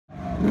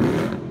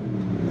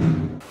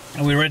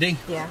Are we ready?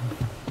 Yeah.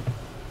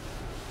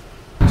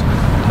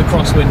 The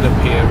crosswind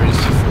up here is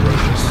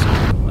ferocious.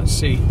 Let's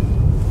see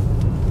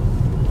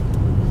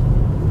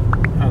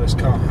how this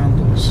car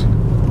handles.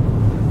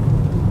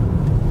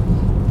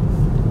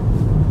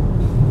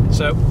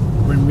 So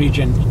we're in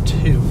regen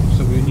 2,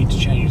 so we need to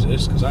change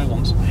this because I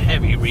want some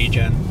heavy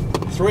regen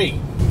 3.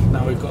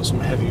 Now we've got some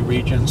heavy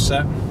regen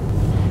set.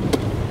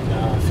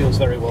 It feels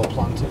very well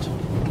planted.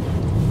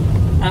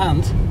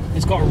 And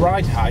it's got a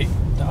ride height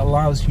that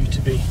allows you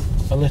to be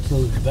a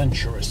little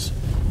adventurous.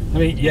 I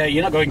mean, yeah,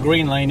 you're not going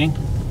green laning.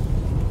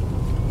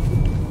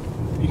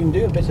 You can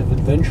do a bit of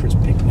adventurous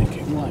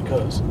picnicking like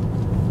us.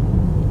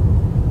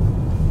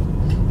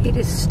 It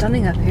is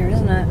stunning up here,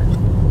 isn't it?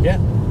 Yeah.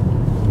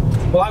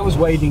 Well, I was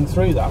wading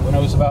through that when I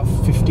was about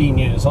 15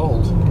 years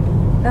old.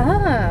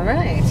 Ah,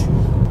 right.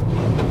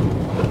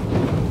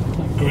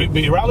 Great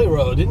big rally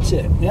road, isn't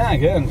it? Yeah,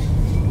 again.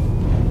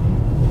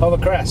 Over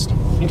crest.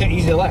 You can take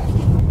easy left.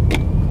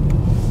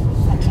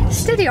 Fantastic.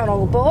 Steady on,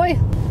 old boy.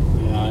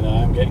 Yeah, I know,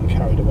 I'm getting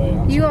carried away.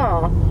 You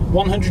are.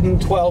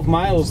 112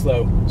 miles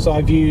though, so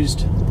I've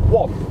used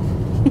 1.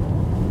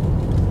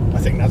 I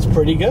think that's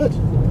pretty good.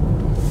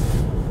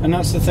 And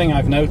that's the thing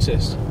I've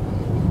noticed.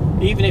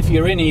 Even if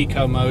you're in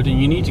eco mode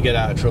and you need to get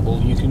out of trouble,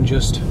 you can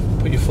just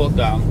put your foot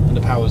down and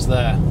the power's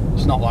there.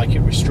 It's not like it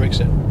restricts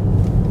it.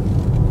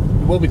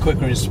 It will be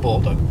quicker in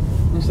sport though.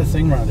 That's the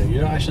thing around here, you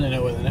don't actually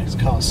know where the next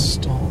car's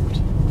stopped.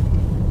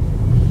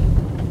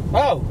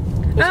 Oh!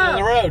 This is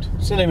the road.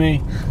 Silly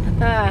me.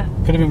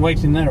 Could have been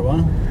waiting there a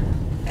while.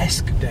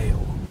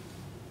 Eskdale.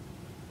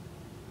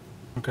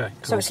 Okay,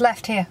 cool. So it's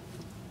left here.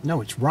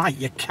 No, it's right,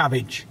 you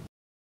cabbage.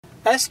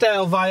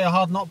 Eskdale via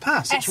Hardknott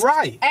Pass. It's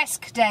right.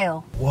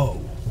 Eskdale.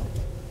 Whoa.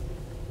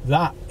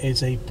 That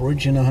is a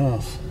bridge and a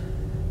half.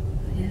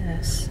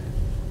 Yes.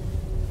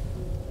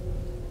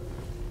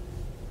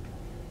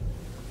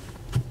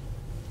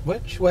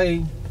 Which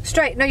way?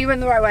 Straight. No, you're in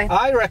the right way.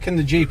 I reckon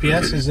the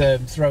GPS is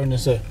throwing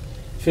us a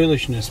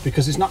foolishness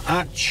because it's not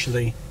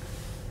actually.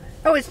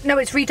 Oh, it's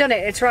redone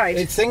it. It's right.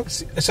 It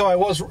thinks so. I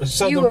was.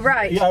 So you were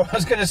right. Yeah, I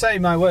was going to say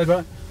my word,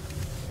 right?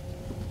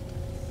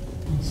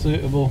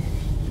 Suitable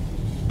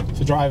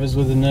for drivers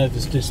with a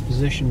nervous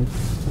disposition.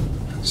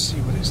 Let's see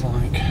what it's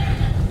like.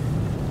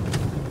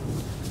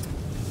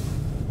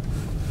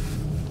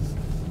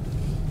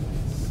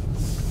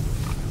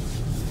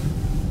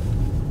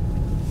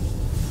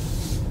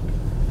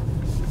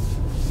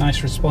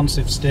 Nice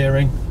responsive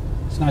steering.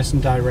 It's nice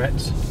and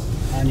direct,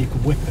 and you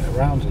can whip it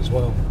around as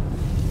well.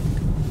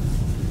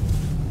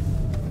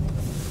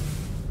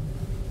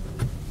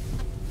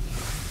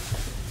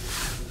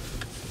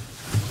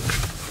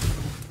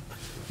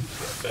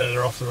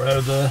 Further off the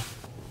road there.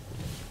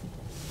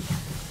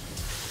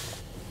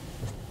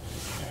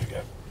 There we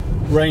go.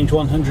 Range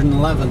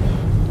 111.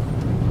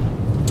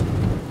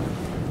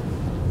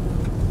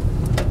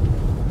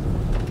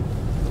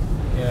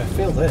 Yeah,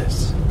 feel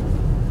this.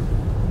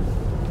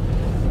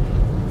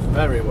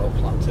 Very well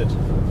planted.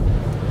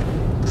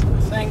 I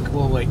think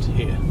we'll wait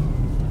here.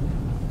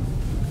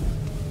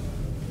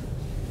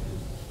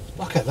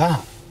 Look at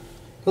that.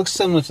 Looks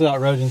similar to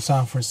that road in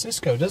San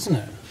Francisco, doesn't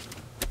it?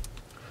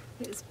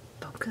 It's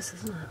bonkers,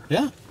 isn't it?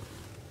 Yeah.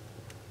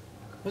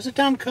 Where's the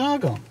damn car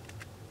gone?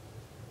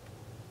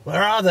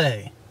 Where are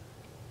they?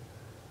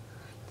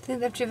 I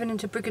think they've driven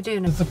into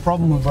Brigadoon. That's the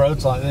problem with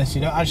roads like this.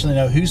 You don't actually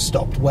know who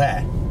stopped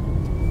where.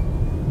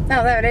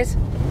 Oh, there it is.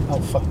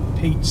 Oh, for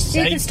Pete's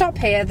sake. You can stop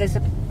here. There's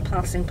a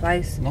passing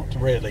place. Not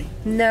really.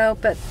 No,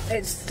 but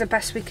it's the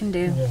best we can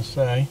do. Yeah,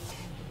 say.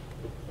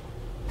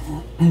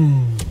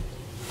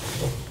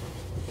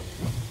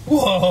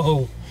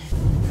 Whoa!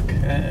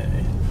 Okay.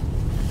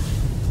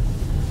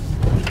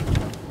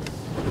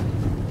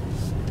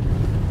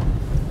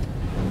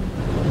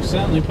 We're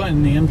certainly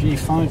putting the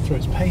MG5 through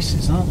its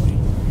paces, aren't we?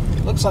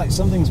 It looks like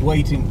something's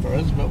waiting for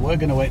us, but we're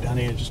going to wait down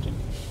here just to...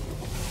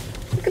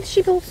 Look at the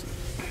sheeples.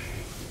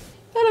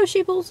 Hello,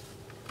 sheeples.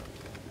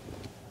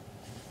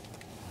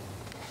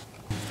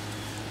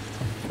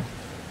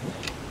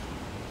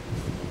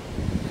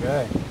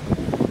 Okay.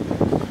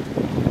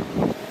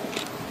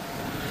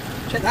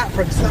 Check that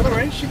for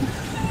acceleration.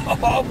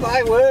 Oh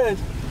my word.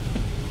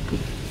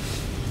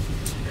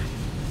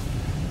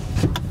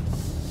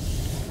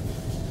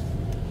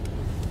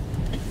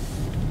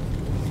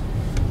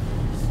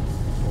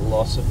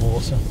 Lots of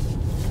water.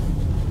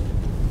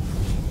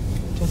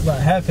 Talk about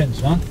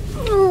hairpins, man.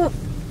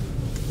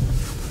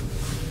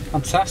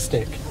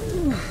 Fantastic.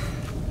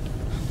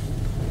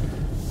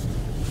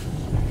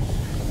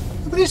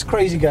 Look at this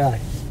crazy guy.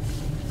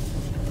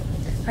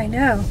 I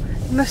know.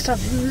 He must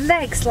have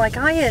legs like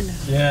iron.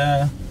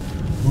 Yeah.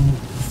 Ooh,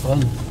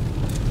 fun.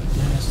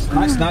 Yes.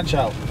 Nice snatch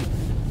out.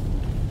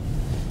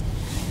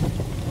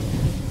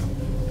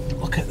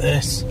 Look at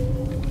this.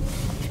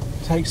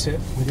 Takes it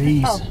with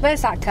ease. Oh,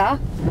 there's that car.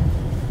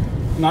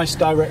 Nice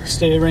direct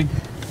steering.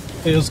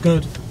 Feels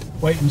good.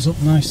 Weightens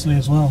up nicely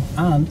as well.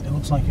 And it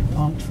looks like it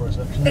parked for us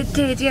actually. It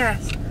did,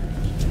 yes.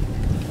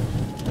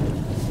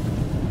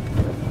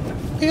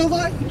 Feel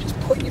that? You just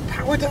put your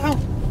power down.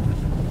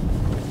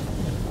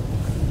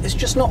 it's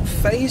just not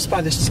phased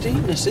by the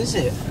steepness, is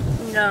it?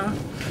 No.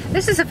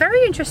 This is a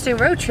very interesting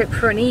road trip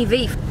for an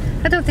EV.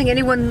 I don't think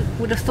anyone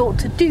would have thought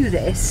to do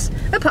this,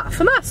 apart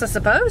from us, I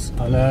suppose.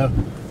 I know.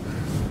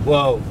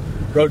 Whoa,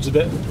 road's a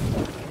bit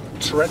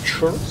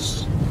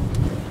treacherous.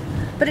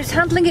 But it's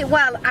handling it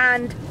well,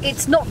 and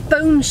it's not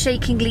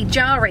bone-shakingly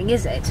jarring,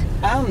 is it?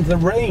 And the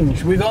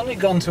range, we've only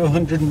gone to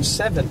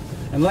 107.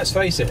 And let's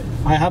face it,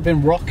 I have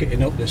been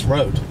rocketing up this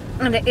road.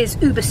 And it is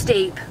uber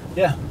steep.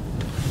 Yeah.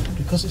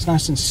 Because it's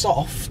nice and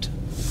soft,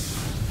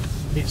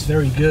 it's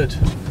very good.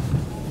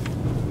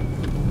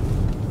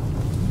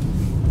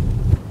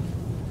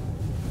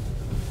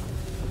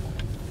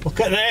 Look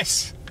at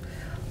this!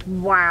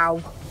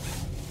 Wow.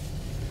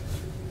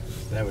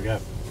 There we go.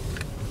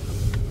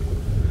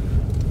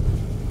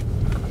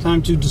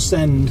 Time to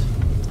descend.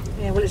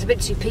 Yeah, well, it's a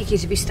bit too peaky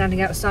to be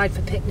standing outside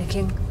for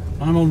picnicking.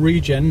 I'm on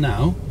regen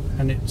now,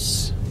 and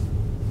it's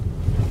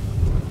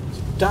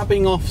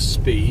dabbing off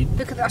speed.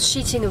 Look at that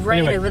sheeting of rain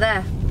Anyway. over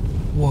there.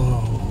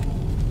 Whoa.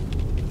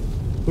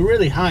 We're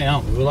really high,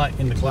 aren't we? We're like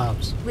in the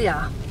clouds. We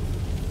are.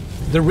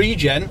 The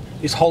regen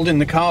is holding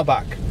the car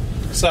back,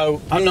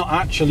 so I'm not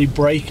actually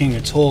braking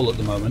at all at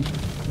the moment.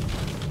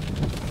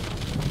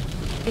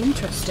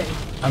 Interesting.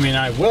 I mean,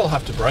 I will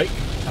have to brake,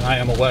 and I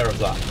am aware of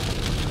that.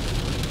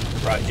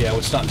 Right, yeah,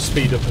 we're starting to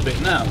speed up a bit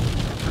now,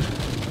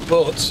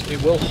 but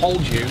it will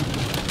hold you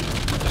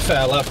at a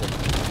fair level.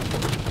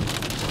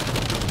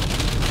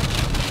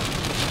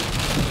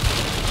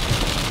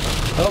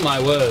 Oh my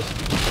word.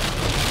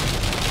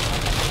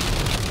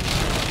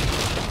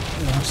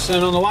 Let's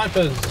turn on the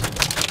wipers.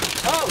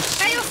 Oh!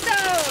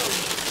 Hailstone!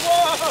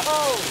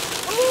 Whoa!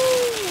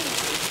 Ooh!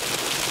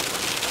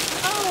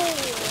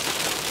 Oh!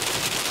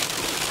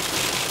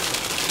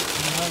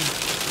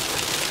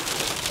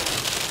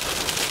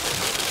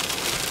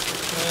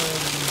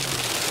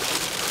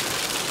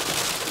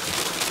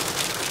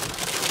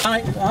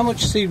 How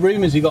much seat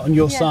room has he got on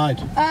your side?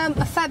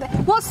 A fair bit.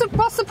 What's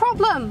the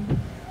problem?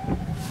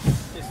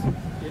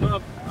 You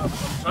know, I'm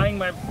trying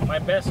my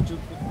best to...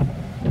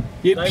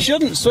 You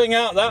shouldn't swing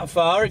out that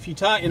far if you're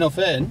tight enough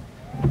in.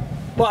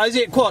 What, is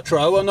it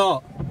quattro or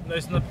not? No,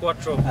 it's not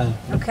quattro. Oh.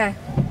 Okay.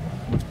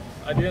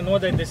 I didn't know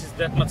that this is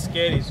that much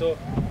scary, so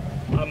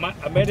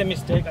I made a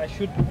mistake. I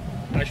should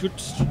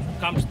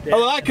come there.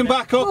 Oh, I can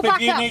back up We'll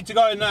if you back up. need to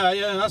go in there.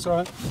 Yeah, that's all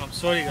right. I'm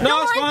sorry, guys.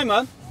 No, it's fine,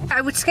 man.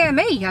 It would scare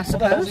me, I What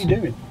the hell's suppose. he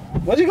doing?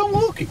 Where's he gone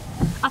walking?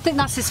 I think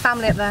that's his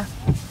family up there.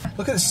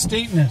 Look at the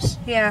steepness.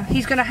 Yeah,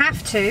 he's going to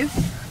have to,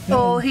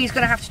 or he's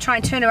going to have to try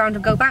and turn around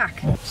and go back.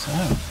 So,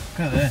 look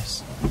at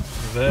this.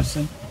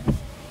 Reversing.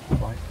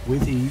 Right,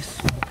 with ease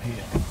up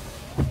here.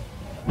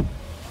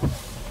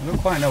 I don't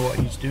quite know what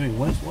he's doing.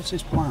 What's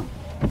his plan?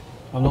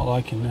 I'm not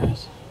liking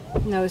this.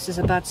 No, this is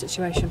a bad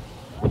situation.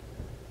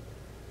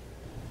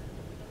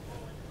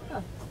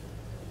 Oh.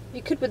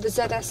 You could with the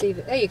ZS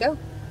even. There you go.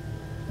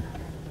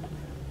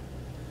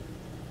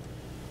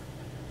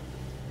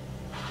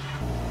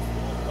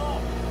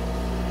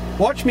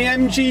 Watch me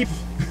MG.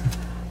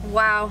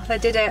 Wow, they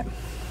did it.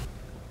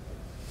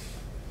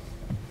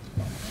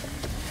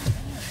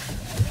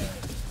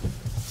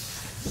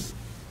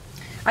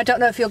 I don't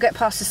know if you'll get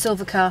past the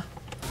silver car.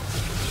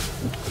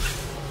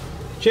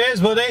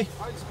 Cheers, buddy.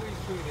 I'll squeeze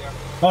through there.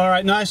 All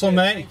right, nice one,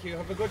 mate. Thank you.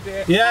 Have a good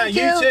day. Yeah, Thank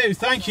you you. too.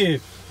 Thank you.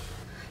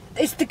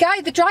 It's the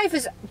guy, the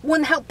driver's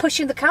one that helped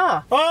pushing the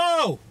car.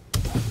 Oh!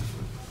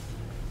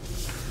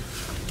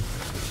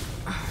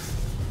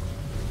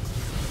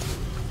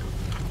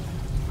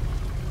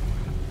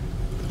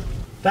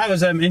 That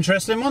was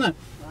interesting, wasn't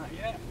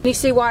it? You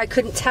see why I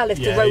couldn't tell if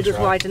the Yeah, road he's was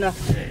right. wide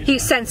enough. Yeah, he's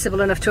He's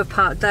sensible enough to have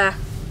parked there.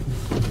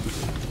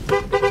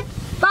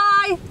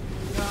 Bye!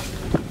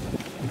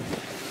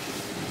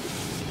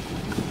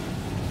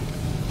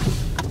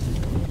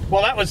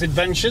 Well, that was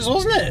adventures,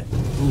 wasn't it?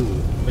 Ooh,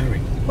 very.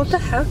 What the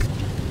heck?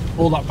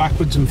 All that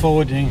backwards and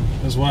forwarding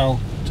as well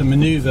to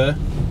manoeuvre.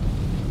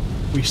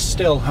 We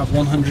still have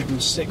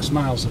 106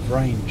 miles of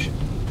range.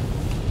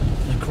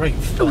 They're great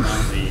fun,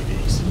 aren't they,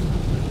 EVs?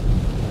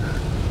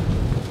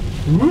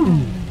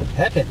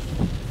 Heavy.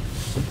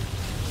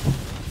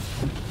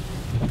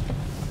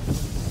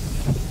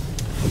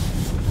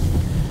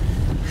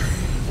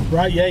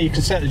 Right, yeah, you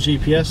can set the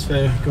GPS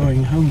for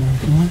going home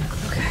if you want.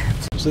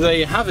 Okay. So there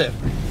you have it.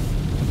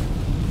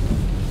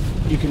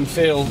 You can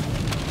feel...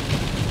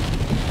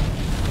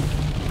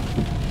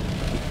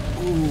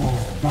 Ooh,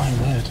 my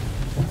word.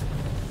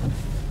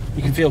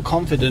 You can feel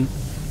confident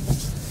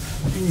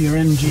in your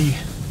MG.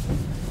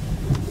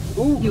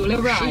 Ooh, You'll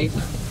arrive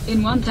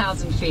in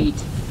 1,000 feet.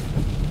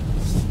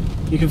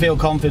 You can feel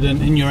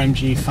confident in your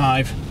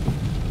MG5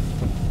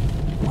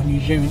 when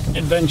you're doing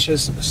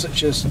adventures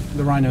such as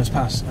the Wrynose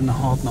Pass and the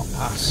Hardknott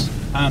Pass,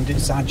 and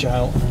it's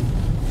agile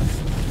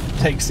and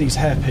takes these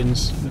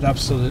hairpins with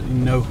absolutely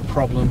no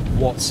problem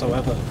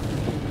whatsoever.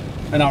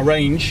 And our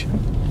range,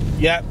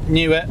 yeah,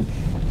 knew it,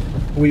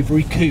 we've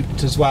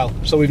recouped as well.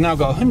 So we've now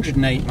got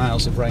 108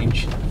 miles of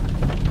range.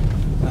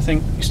 I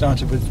think we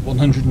started with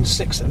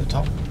 106 at the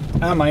top.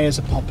 And my ears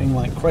are popping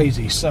like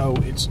crazy, so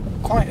it's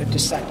quite a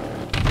descent.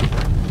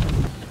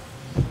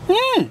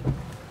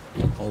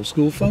 old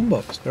school phone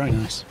box. Very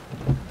nice.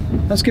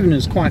 That's given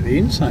us quite the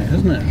insight,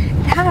 hasn't it?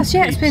 It has,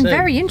 yeah, it's been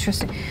very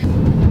interesting.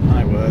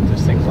 My word,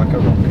 this thing's like a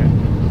rocket.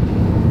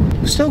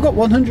 We've still got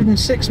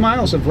 106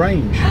 miles of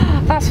range.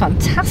 That's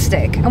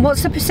fantastic. And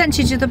what's the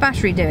percentage of the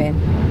battery doing?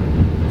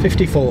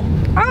 54.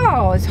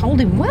 Oh, it's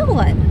holding well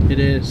then. It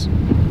is.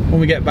 When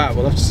we get back,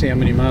 we'll have to see how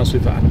many miles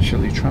we've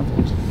actually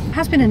travelled. It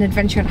has been an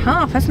adventure and a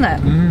half, hasn't it?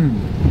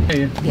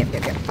 Yeah. Yep.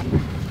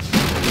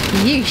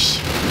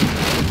 Yeesh.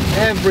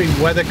 Every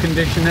weather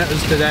condition hit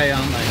us today,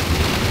 aren't they?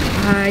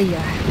 Ah,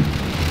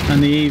 yeah.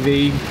 And the EV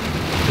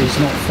is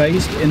not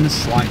phased in the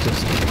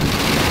slightest.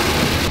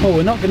 Oh,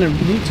 we're not going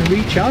to need to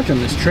recharge on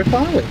this trip,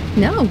 are we?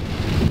 No.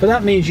 But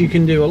that means you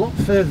can do a lot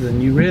further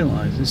than you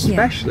realise,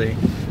 especially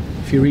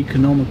if you're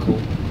economical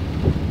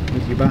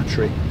with your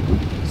battery.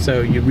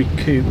 So you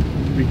recoup,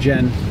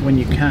 regen when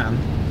you can,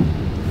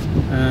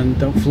 and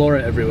don't floor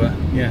it everywhere.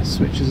 Yes,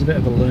 which is a bit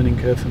of a learning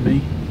curve for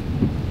me.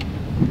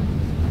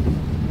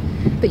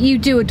 But you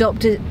do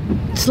adopt a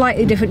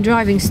slightly different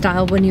driving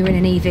style when you're in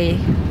an EV.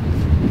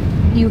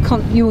 You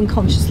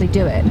unconsciously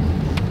do it.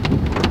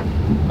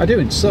 I do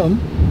in some.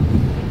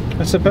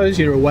 I suppose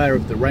you're aware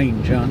of the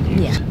range, aren't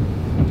you? Yeah.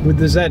 With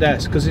the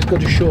ZS, because it's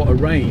got a shorter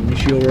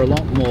range, you're a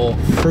lot more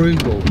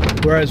frugal.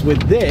 Whereas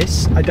with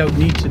this, I don't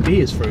need to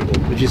be as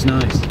frugal, which is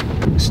nice.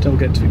 You still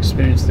get to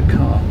experience the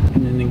car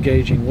in an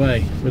engaging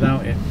way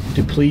without it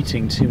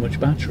depleting too much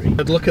battery.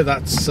 But look at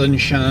that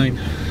sunshine.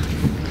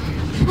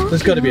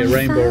 There's got to be a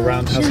rainbow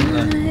around, hasn't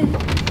there?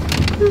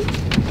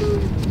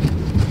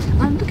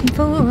 I'm looking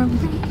for a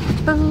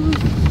rainbow.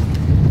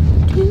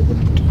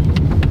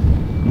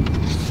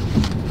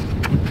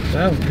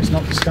 So, it's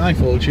not the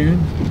Skyfall tune,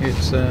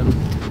 it's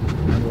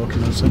I'm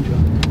Walking on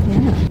Sunshine.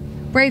 Yeah.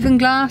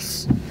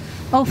 Ravenglass,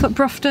 Alford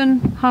Brofton,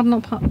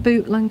 Hardknott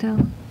Boot,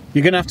 Langdale.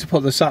 You're going to have to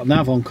put the sat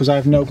nav on because I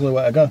have no clue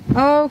where to go.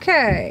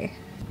 Okay.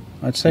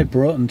 I'd say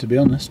Broughton, to be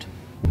honest.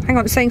 Hang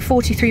on, it's saying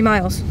 43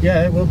 miles.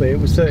 Yeah, it will be. It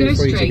was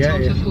 33 to get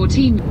here. For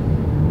 14.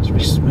 It's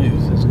pretty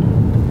smooth, isn't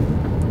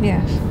it?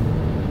 Yes.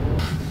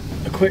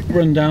 A quick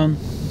rundown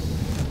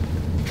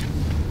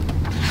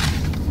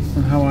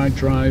on how I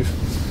drive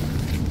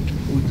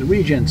with the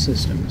regen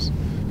systems.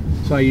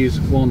 So I use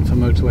one for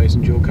motorways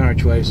and dual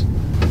carriageways.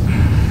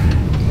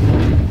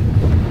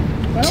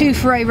 2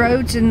 for A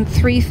roads and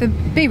 3 for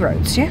B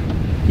roads, yeah?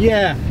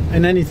 Yeah,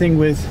 and anything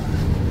with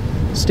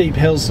steep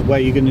hills where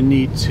you're going to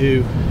need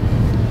to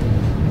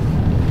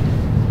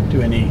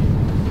do any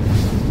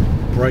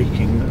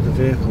braking that the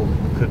vehicle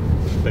could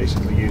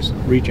basically use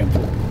regen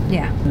for.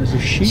 Yeah. There's a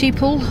sheep.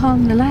 Sheeple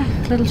on the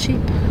left, little sheep.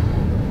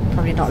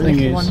 Probably not a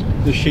little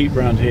one. The sheep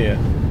round here,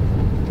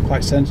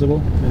 quite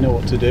sensible. They know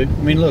what to do.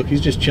 I mean, look, he's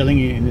just chilling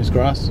eating his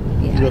grass.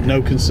 Yeah. He's got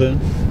no concern.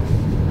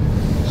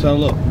 So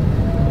look,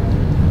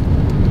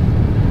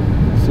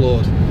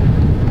 floored.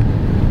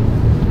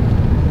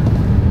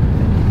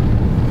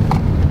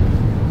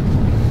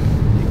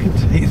 You can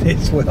take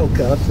this well,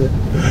 can't it?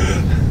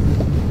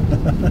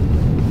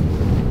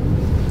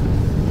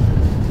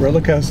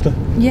 Roller coaster.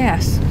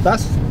 Yes.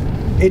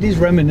 It is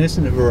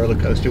reminiscent of a roller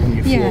coaster when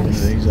you floor one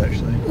of these,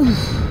 actually.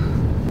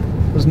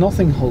 There's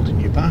nothing holding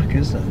you back,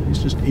 is there? It's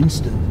just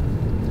instant.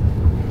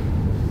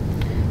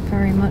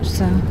 Very much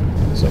so.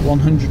 It's at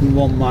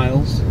 101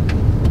 miles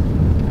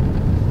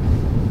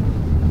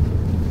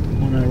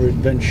on our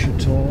adventure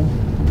tour.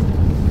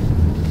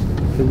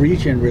 The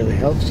regen really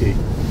helps you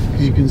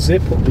because you can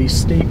zip up these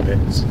steep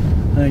bits,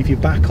 and if you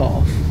back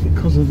off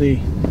because of the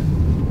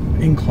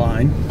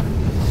incline,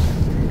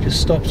 it just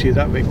stops you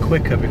that bit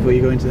quicker before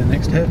you go into the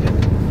next hairpin.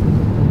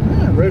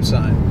 Ah, road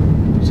sign.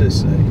 What does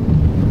this say?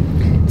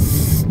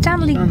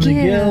 Stanley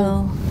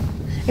Gill.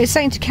 It's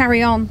saying to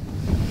carry on.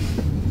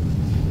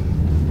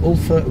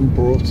 Alford and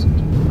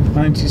Broughton.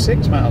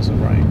 96 miles of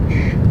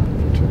range.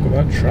 Talk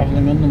about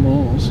travelling on the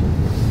moors.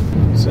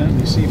 You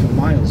certainly see for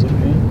miles up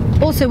here.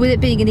 Also, with it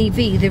being an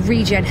EV, the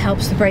regen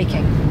helps the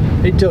braking.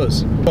 It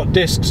does. Got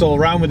discs all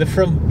around with the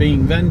front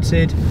being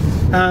vented,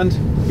 and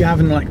you have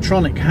an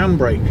electronic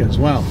handbrake as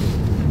well.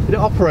 It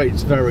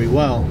operates very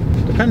well.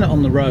 Dependent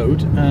on the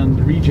road and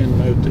the regen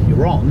mode that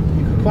you're on,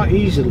 you can quite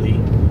easily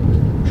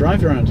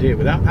drive around here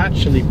without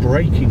actually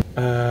braking.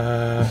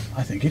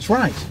 I think it's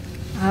right.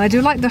 I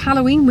do like the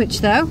Halloween witch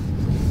though.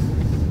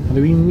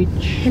 Halloween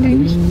witch.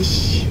 Halloween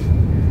witch.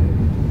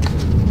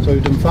 So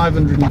we've done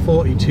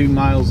 542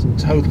 miles in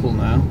total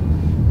now.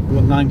 We've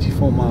got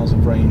 94 miles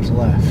of range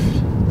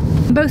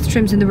left. Both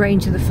trims in the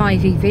range of the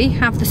 5 EV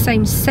have the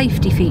same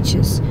safety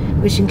features,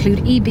 which include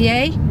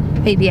EBA,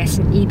 ABS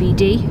and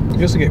EBD.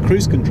 You also get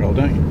cruise control,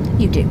 don't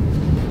you? You do.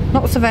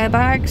 Lots of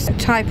airbags,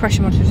 tyre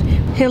pressure monitors,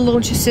 hill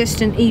launch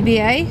assist and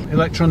EBA.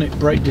 Electronic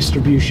brake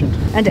distribution.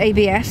 And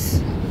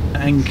ABS.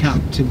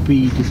 NCAP to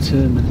be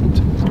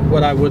determined.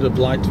 What I would have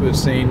liked to have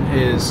seen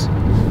is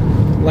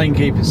lane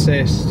keep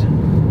assist,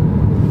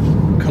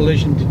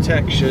 collision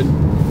detection,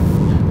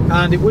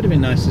 and it would have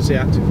been nice to see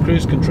active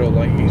cruise control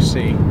like you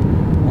see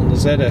on the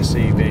ZS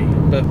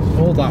EV, but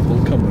all that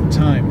will come with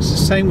time. It's the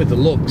same with the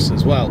looks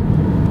as well,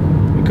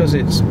 because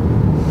it's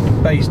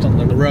based on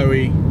the Roe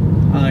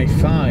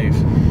i5.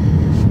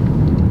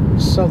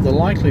 So the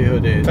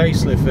likelihood is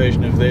facelift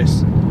version of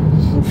this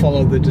will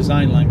follow the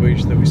design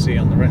language that we see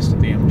on the rest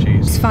of the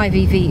MGs. This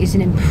 5EV is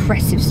an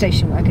impressive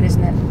station wagon,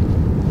 isn't it?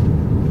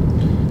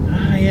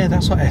 Ah, yeah,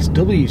 that's what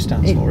SW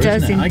stands for,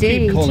 does isn't it? indeed. I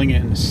keep calling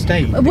it an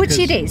estate. Which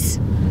it is.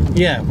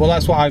 Yeah, well,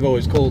 that's what I've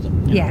always called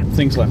them. You Yeah. know,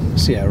 things like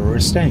Sierra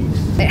Estate.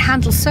 It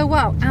handles so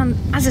well, and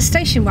as a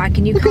station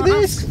wagon, you Look at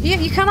can't this. ask. Yeah,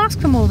 you can't ask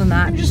for more than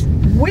that. You just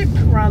whip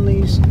around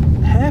these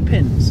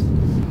hairpins.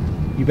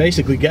 You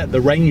basically get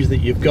the range that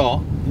you've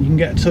got, and you can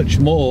get a touch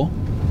more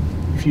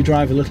if you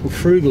drive a little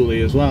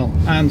frugally as well.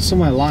 And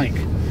somewhere like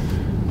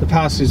the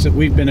passes that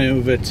we've been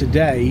over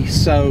today,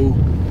 so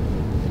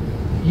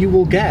you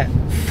will get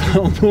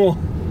far more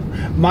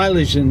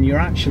mileage than you're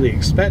actually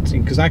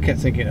expecting. Because I kept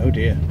thinking, oh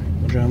dear,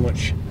 I wonder how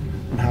much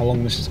and how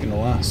long this is going to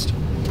last.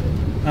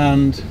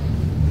 And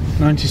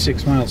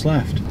 96 miles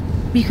left.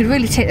 You could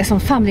really take this on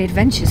family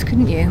adventures,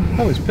 couldn't you?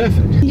 Oh, it's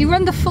perfect. You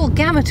run the full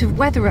gamut of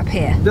weather up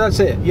here. That's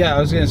it. Yeah,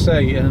 I was going to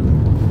say, you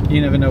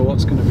never know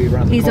what's going to be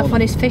around the He's corner. off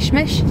on his fish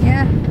mish,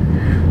 yeah.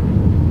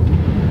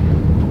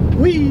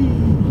 Whee!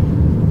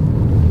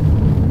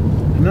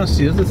 And that's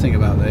the other thing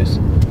about this.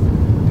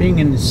 Being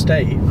in this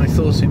state, I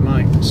thought it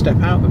might step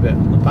out a bit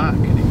on the back,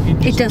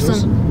 and it just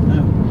doesn't.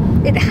 No.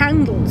 It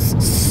handles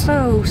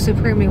so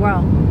supremely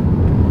well.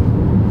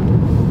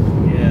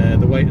 Yeah,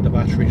 the weight of the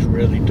batteries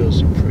really does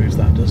improve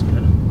that, doesn't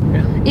it?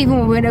 Yeah. Even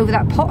when we went over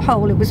that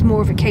pothole, it was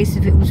more of a case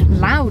of it was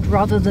loud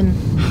rather than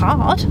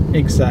hard.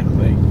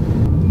 Exactly.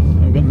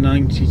 I've got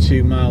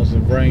 92 miles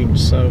of range,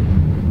 so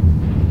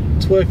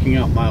it's working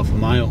out mile for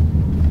mile.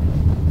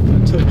 A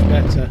touch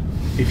better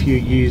if you're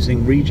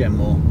using regen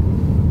more.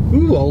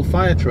 Ooh, old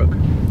fire truck.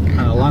 And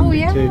a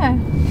Landing too.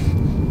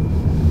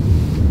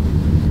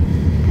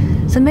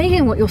 It's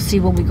amazing what you'll see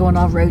when we go on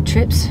our road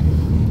trips.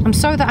 I'm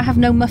sorry that I have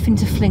no muffin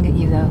to fling at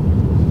you though.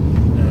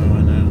 No,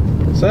 I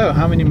know. So,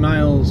 how many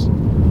miles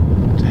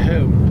to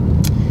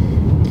home?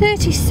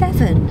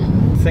 37.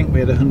 I think we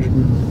had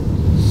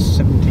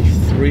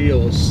 173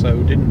 or so,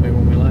 didn't we,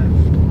 when we left?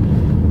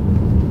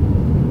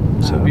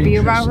 So That would be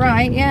about interesting.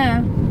 right,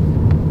 yeah.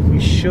 We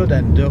should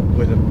end up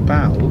with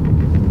about,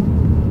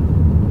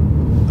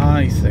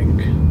 I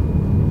think,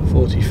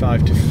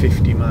 45 to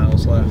 50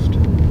 miles left.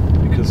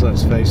 Because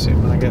let's face it,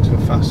 when I get to a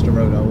faster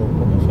road, I will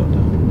put my foot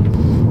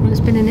down. Well,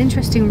 it's been an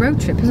interesting road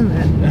trip, hasn't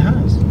it? It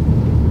has.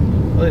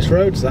 Well, it's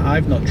roads that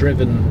I've not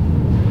driven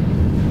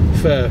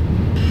for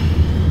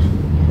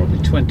probably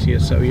 20 or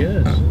so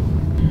years.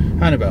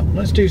 Annabelle,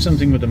 let's do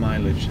something with the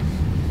mileage.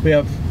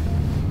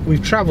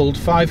 We've travelled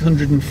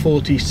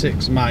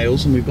 546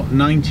 miles and we've got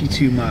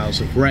 92 miles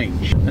of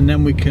range. And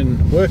then we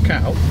can work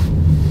out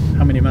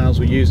how many miles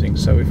we're using.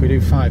 So if we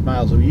do 5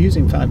 miles, are we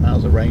using 5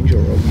 miles of range or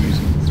are we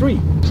using 3?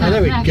 So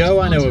there we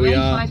go, I know where we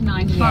are.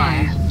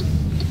 Yeah.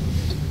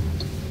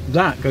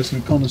 That goes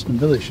to Coniston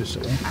Village, you see.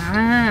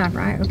 Ah,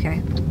 right,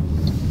 okay.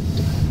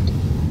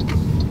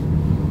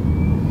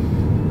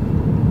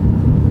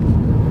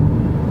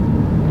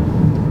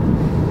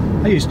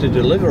 I used to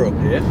deliver up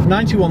here.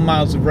 91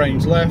 miles of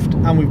range left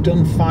and we've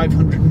done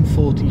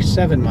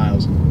 547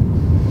 miles.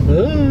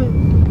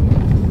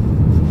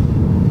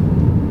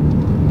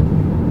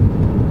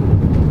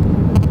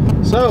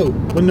 So,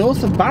 we're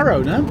north of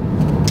Barrow now.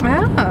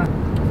 Ah.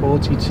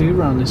 42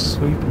 round this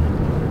sweep.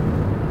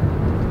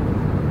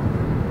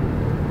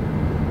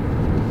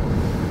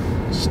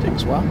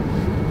 Sticks well.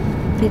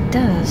 It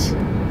does.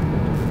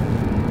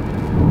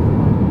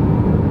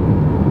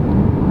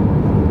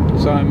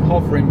 So I'm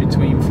hovering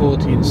between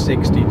 40 and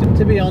 60.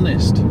 To be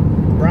honest,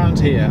 around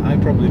here I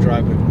probably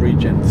drive with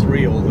Regen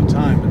 3 all the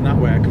time, and that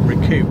way I can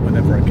recoup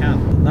whenever I can.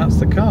 And that's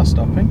the car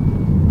stopping,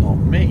 not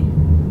me.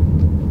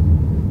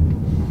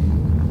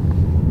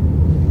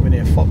 We're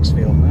near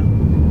Foxfield now.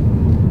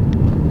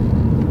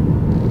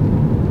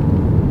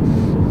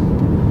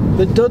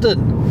 The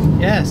Dudden,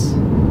 yes.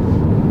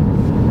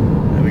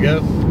 There we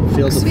go,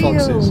 Field of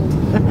Foxes.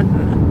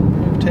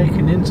 We've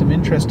taken in some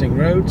interesting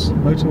roads,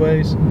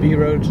 motorways, B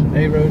roads,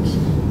 A roads,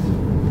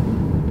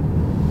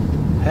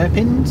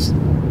 hairpins,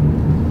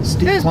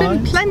 steep There's climbs,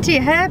 been plenty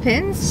of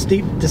hairpins.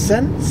 steep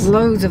descents.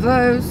 Loads of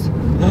those.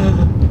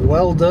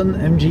 Well done,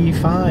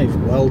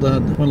 MG5, well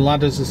done. When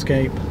ladders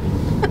escape.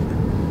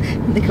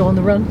 And they go on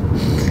the run.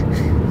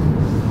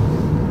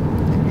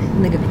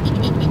 And they go.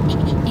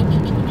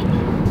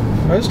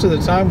 Most of the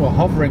time we're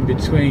hovering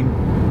between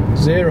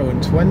 0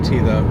 and 20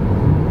 though,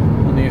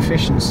 on the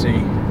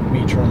efficiency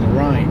meter on the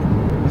right.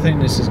 I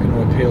think this is going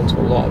to appeal to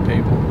a lot of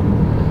people.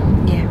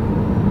 Yeah.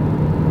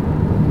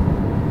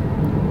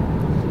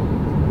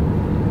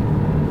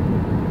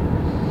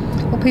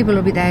 Well, people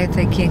will be there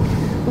thinking,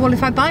 well,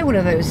 if I buy one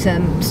of those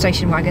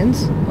station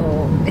wagons,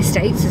 or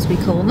estates as we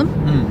call them,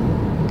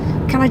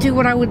 can I do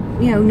what I would,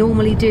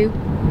 normally do?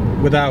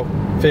 Without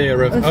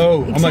fear of,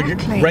 oh, exactly.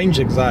 I'm like range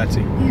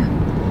anxiety. Yeah.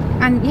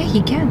 And yeah,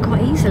 you can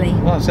quite easily.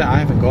 Well, that's it, I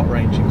haven't got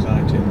range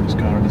anxiety in this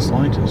car in the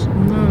slightest.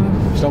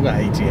 No. Still got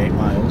 88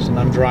 miles and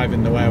I'm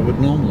driving the way I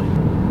would normally.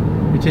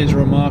 It is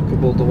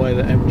remarkable the way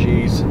that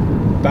MG's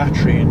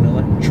battery and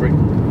electric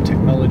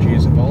technology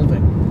is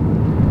evolving.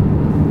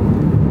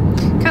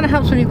 Kind of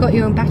helps when you've got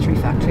your own battery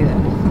factory though.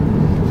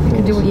 You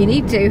can do what you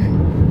need to.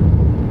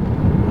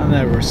 And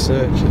their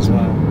research as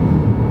well.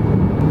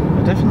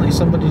 They're definitely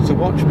somebody to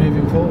watch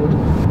moving forward.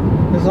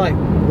 There's like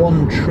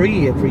one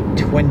tree every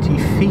 20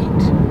 feet.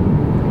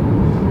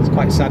 It's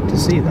quite sad to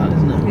see that,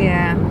 isn't it?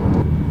 Yeah.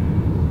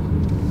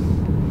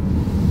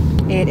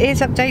 It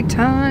is update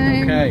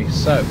time. Okay,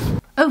 so.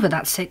 Over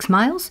that 6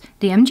 miles,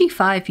 the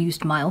MG5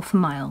 used mile for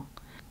mile.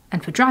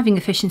 And for driving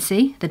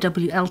efficiency, the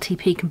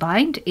WLTP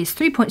combined is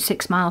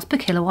 3.6 miles per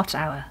kilowatt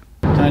hour.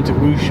 Time to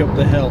whoosh up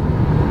the hill.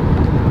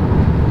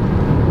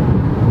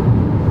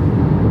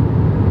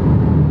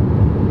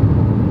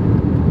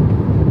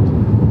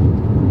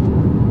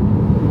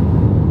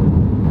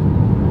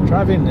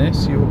 Driving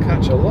this, you will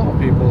catch a lot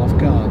of people off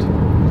guard.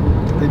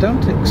 They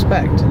don't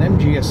expect an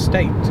MG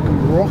estate to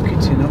come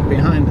rocketing up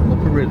behind them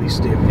up a really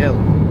steep hill.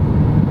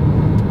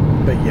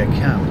 But you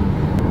can.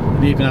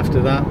 And even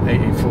after that,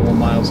 84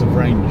 miles of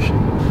range.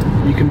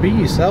 You can be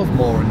yourself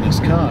more in this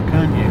car,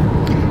 can't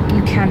you?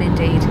 You can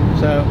indeed.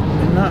 So,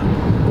 in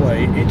that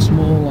way, it's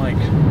more like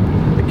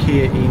the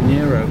Kia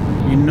e-Niro.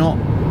 You're not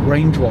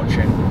range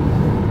watching.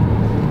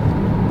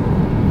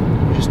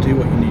 You just do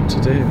what you need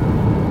to do.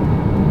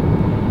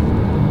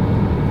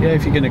 Yeah,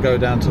 if you're going to go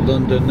down to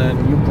London, then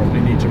you'll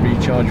probably need to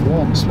recharge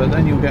once, but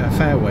then you'll get a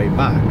fair way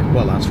back.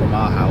 Well, that's from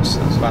our house.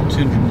 That's about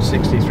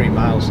 263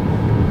 miles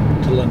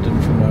to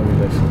London from where we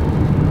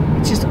live.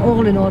 It's just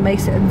all in all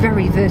makes it a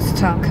very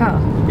versatile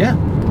car. Yeah,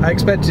 I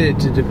expected it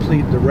to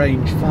deplete the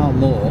range far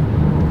more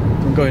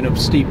from going up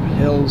steep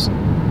hills,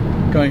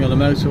 going on the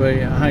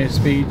motorway at higher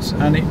speeds,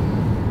 and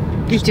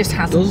it just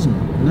hasn't.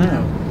 Doesn't,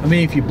 no. I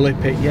mean, if you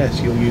blip it,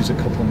 yes, you'll use a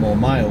couple more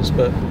miles,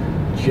 but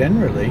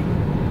generally,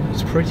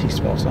 it's pretty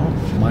spot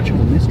on.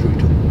 Magical mystery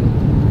tool.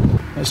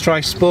 Let's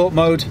try sport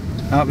mode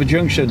out of the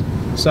junction.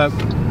 So,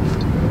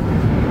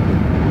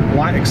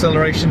 light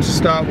acceleration to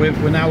start with.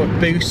 We're now at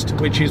boost,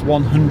 which is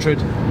 100,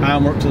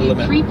 and we're up to the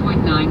limit.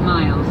 3.9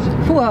 miles.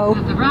 Whoa.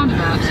 At the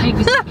roundabout, take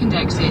the second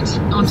exit.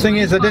 The thing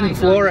is, I didn't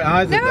floor it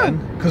either No.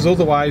 then, because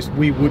otherwise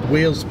we would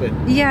wheel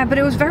spin. Yeah, but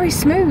it was very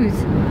smooth.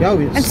 Oh,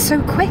 And it's,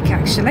 so quick,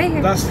 actually.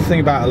 that's the thing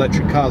about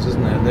electric cars,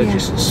 isn't it? They're Yeah.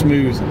 just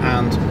smooth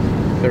and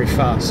very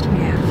fast.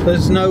 Yeah.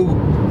 There's no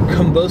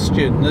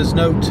combustion, there's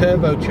no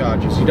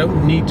turbochargers. You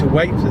don't need to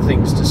wait for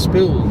things to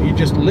spool. You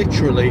just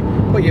literally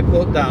put your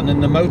foot down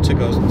and the motor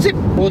goes zip.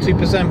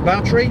 40%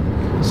 battery,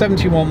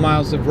 71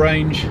 miles of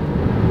range,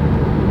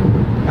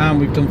 and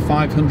we've done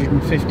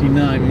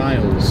 559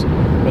 miles.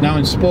 We're now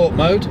in sport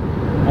mode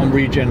on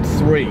Regen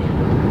 3.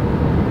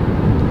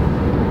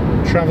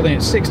 Travelling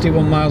at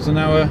 61 miles an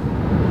hour.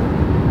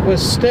 We're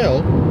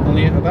still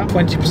only at about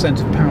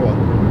 20% of power.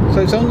 So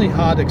it's only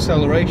hard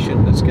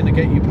acceleration that's going to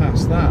get you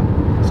past that.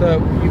 So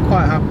you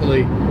quite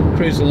happily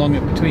cruise along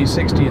at between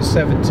 60 and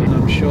 70. And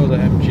I'm sure that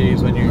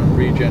MGs, when you're on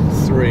Regen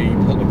 3,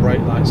 put the brake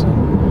lights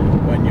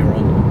on when you're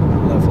on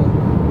that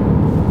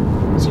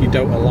level. So you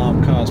don't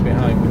alarm cars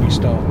behind when you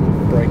start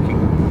braking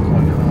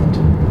quite hard.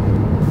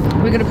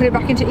 We're going to put it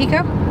back into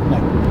eco? No.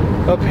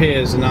 Up here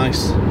is a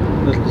nice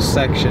little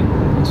section.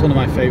 It's one of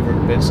my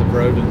favourite bits of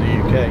road in the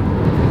UK.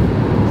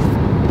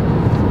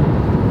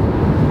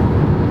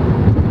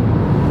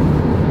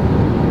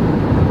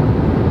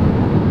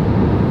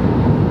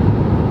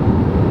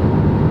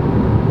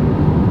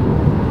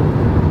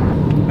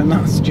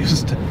 That's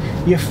just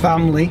your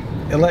family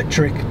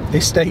electric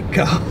estate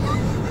car.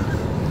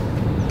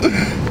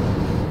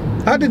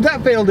 How did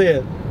that feel,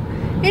 dear?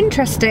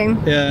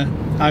 Interesting. Yeah,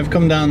 I've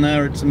come down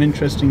there at some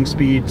interesting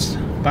speeds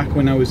back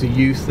when I was a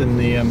youth in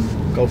the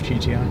Golf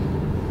GTI. I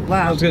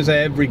Wow. was going to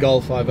say every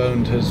Golf I've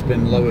owned has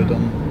been lowered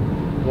on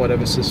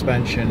whatever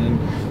suspension,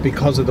 and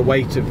because of the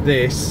weight of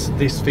this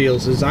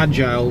feels as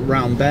agile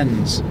round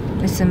bends.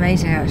 It's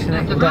amazing, actually.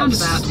 At the That's-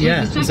 roundabout, take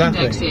yeah, the second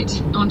exactly.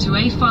 exit onto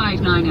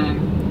A590.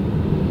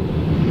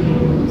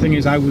 The thing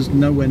is, I was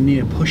nowhere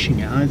near pushing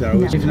it either. I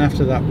was No. even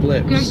after that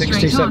blip, Go straight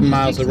 67 on for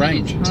miles 6 of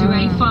range. minutes to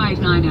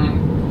A590.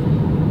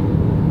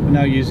 We're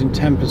now using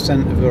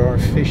 10% of our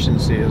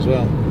efficiency as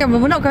well. Yeah, well,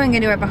 we're not going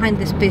anywhere behind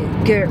this big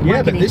Yeah, but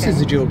wagony this thing.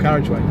 is a dual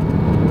carriageway.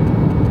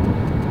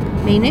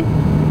 Meaning?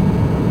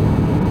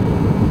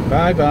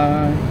 Bye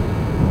bye.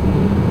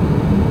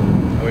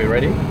 Are we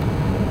ready?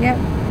 Yep.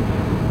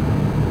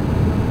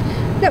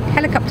 Look,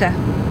 helicopter.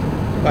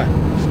 Bye.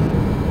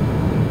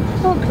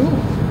 Oh, cool.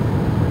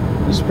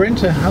 The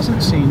Sprinter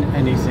hasn't seen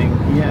anything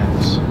yet.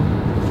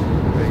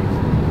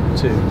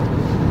 3, 2,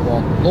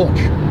 1, launch.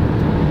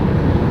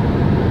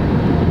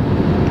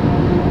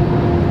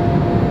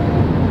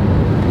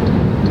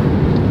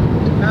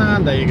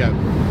 And there you go.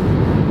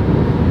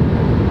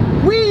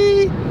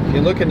 Whee! If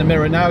you look in the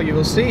mirror now, you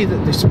will see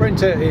that the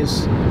Sprinter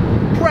is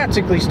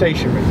practically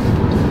stationary.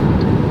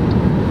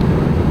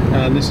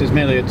 And this is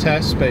merely a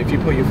test, but if you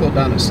put your foot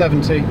down at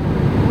 70, it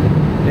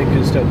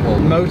can still pull.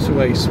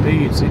 Motorway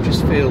speeds, it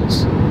just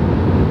feels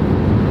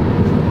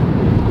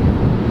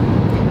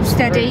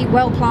Steady,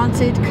 well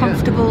planted,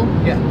 comfortable.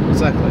 Yeah,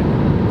 exactly.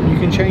 You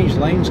can change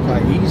lanes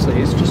quite easily.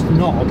 It's just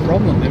not a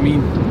problem. I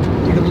mean,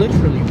 you can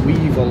literally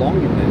weave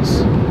along in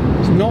this.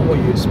 It's not what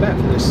you expect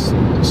for this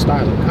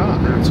style of car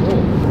at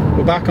all.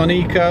 We're back on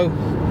eco.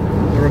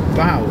 We're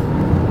about,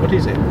 what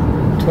is it,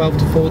 12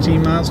 to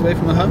 14 miles away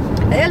from the home?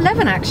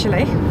 11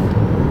 actually.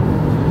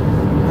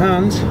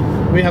 And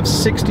we have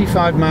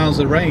 65 miles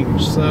of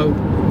range, so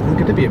I'm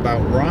going to be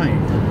about right.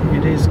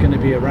 It is going to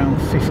be around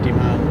 50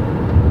 miles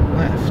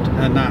left,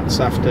 and that's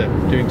after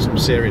doing some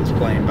serious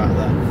playing back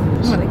there.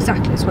 Well,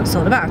 exactly, that's what it's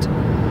all about.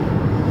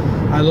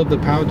 I love the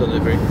power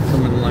delivery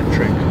from an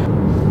electric.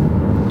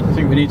 I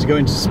think we need to go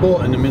into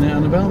sport in a minute,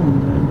 Annabelle,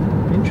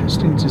 and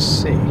interesting to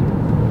see.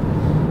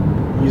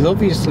 He's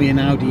obviously an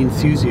Audi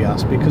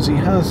enthusiast because he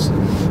has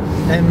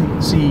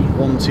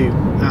MC12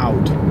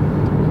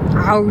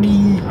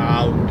 Audi.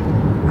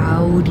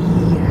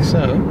 Audi.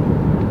 So,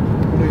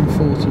 doing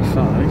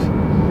 45.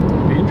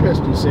 It'll be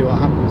interesting to see what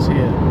happens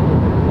here.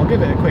 I'll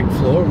give it a quick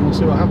floor and we'll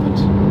see what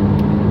happens.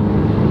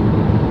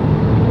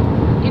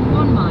 In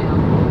 1 mile,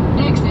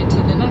 exit to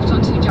the left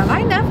onto Well,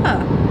 I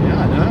never. Yeah,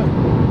 I know.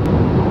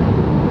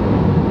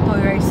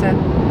 Boy racer.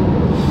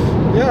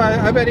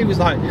 Yeah, I bet he was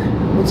like,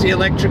 what's the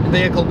electric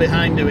vehicle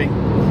behind doing?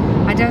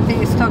 I don't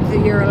think it's clocked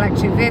that you're an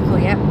electric vehicle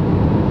yet.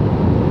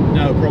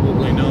 No,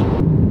 probably not.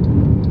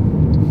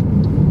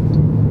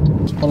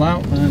 Let's pull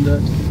out and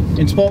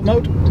in sport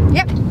mode.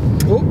 Yep.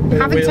 Oh,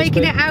 Haven't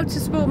taken it out to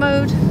sport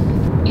mode.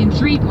 In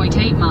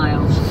 3.8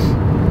 miles,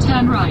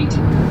 turn right.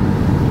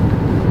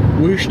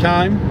 Whoosh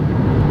time.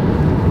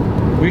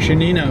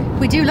 Whooshanino.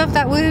 We do love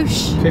that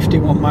whoosh.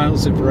 51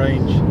 miles of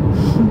range.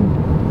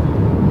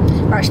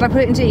 Right, shall I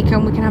put it into eco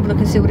and we can have a look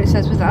and see what it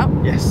says with that?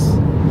 Yes.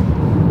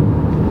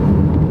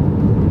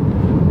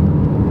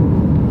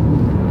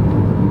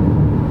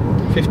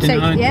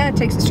 Yeah, it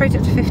takes it straight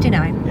up to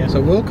 59. Yeah,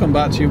 so we'll come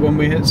back to you when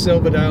we hit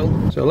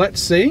Silverdale. So let's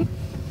see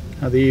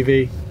how the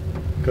EV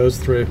goes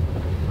through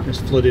this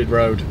flooded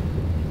road.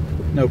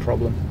 No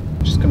problem.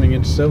 Just coming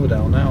into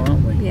Silverdale now,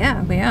 aren't we?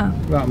 Yeah, we are.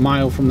 About a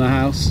mile from the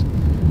house,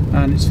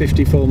 and it's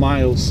 54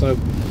 miles, so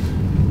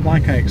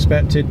like I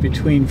expected,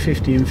 between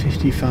 50 and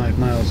 55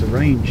 miles of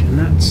range, and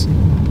that's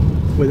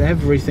with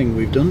everything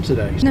we've done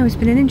today. No, it's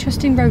been an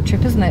interesting road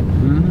trip, hasn't it?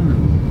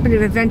 Bit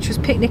of adventurous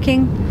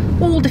picnicking,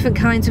 all different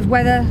kinds of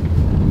weather.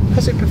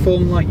 Has it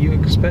performed like you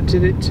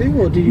expected it to,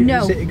 or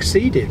has it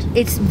exceeded?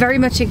 It's very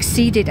much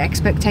exceeded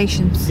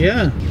expectations.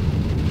 Yeah.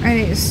 And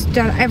it's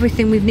done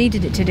everything we've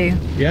needed it to do.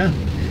 Yeah.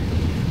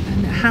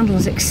 And it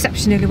handles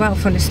exceptionally well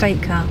for an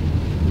estate car.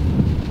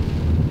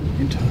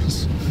 It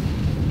does.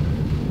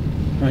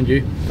 Mind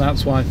you,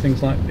 that's why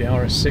things like the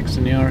RS6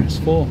 and the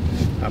RS4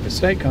 have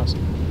estate cars.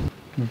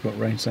 We've got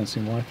rain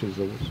sensing wipers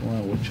as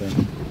well, which are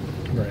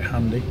very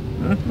handy.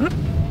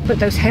 But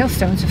those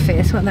hailstones are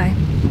fierce, weren't they?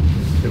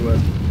 They were.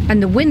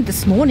 And the wind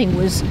this morning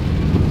was,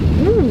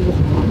 ooh,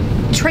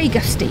 tray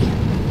gusty.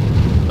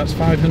 That's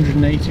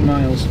 580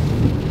 miles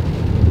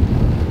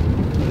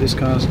that this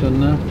car's done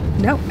now.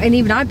 No, and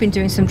even I've been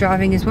doing some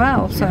driving as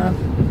well, so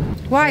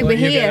why we're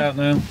You get here. out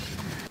now.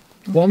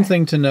 One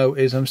thing to note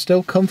is I'm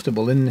still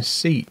comfortable in this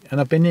seat, and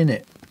I've been in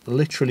it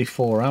literally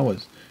 4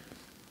 hours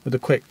with a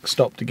quick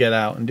stop to get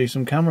out and do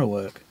some camera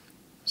work.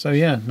 So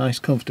yeah, nice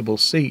comfortable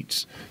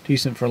seats,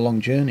 decent for a long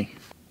journey.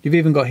 You've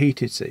even got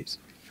heated seats.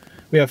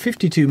 We have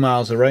 52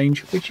 miles of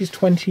range, which is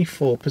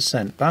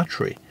 24%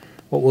 battery.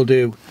 What we'll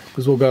do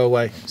is we'll go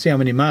away, see how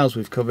many miles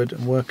we've covered,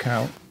 and work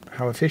out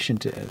how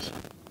efficient it is.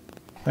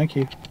 Thank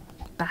you.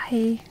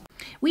 Bye.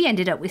 We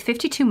ended up with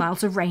 52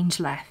 miles of range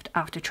left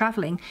after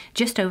travelling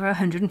just over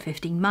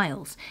 115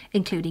 miles,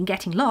 including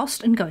getting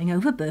lost and going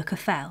over Burker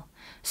Fell.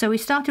 So we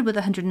started with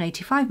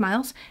 185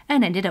 miles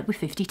and ended up with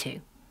 52.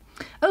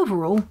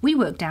 Overall, we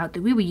worked out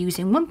that we were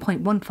using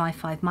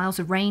 1.155 miles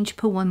of range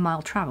per 1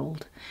 mile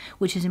travelled,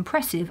 which is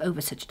impressive over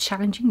such a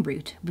challenging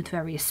route with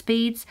various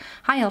speeds,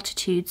 high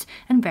altitudes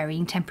and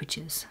varying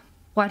temperatures.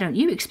 Why don't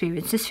you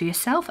experience this for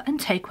yourself and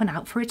take one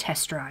out for a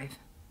test drive?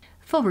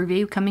 Full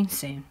review coming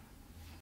soon.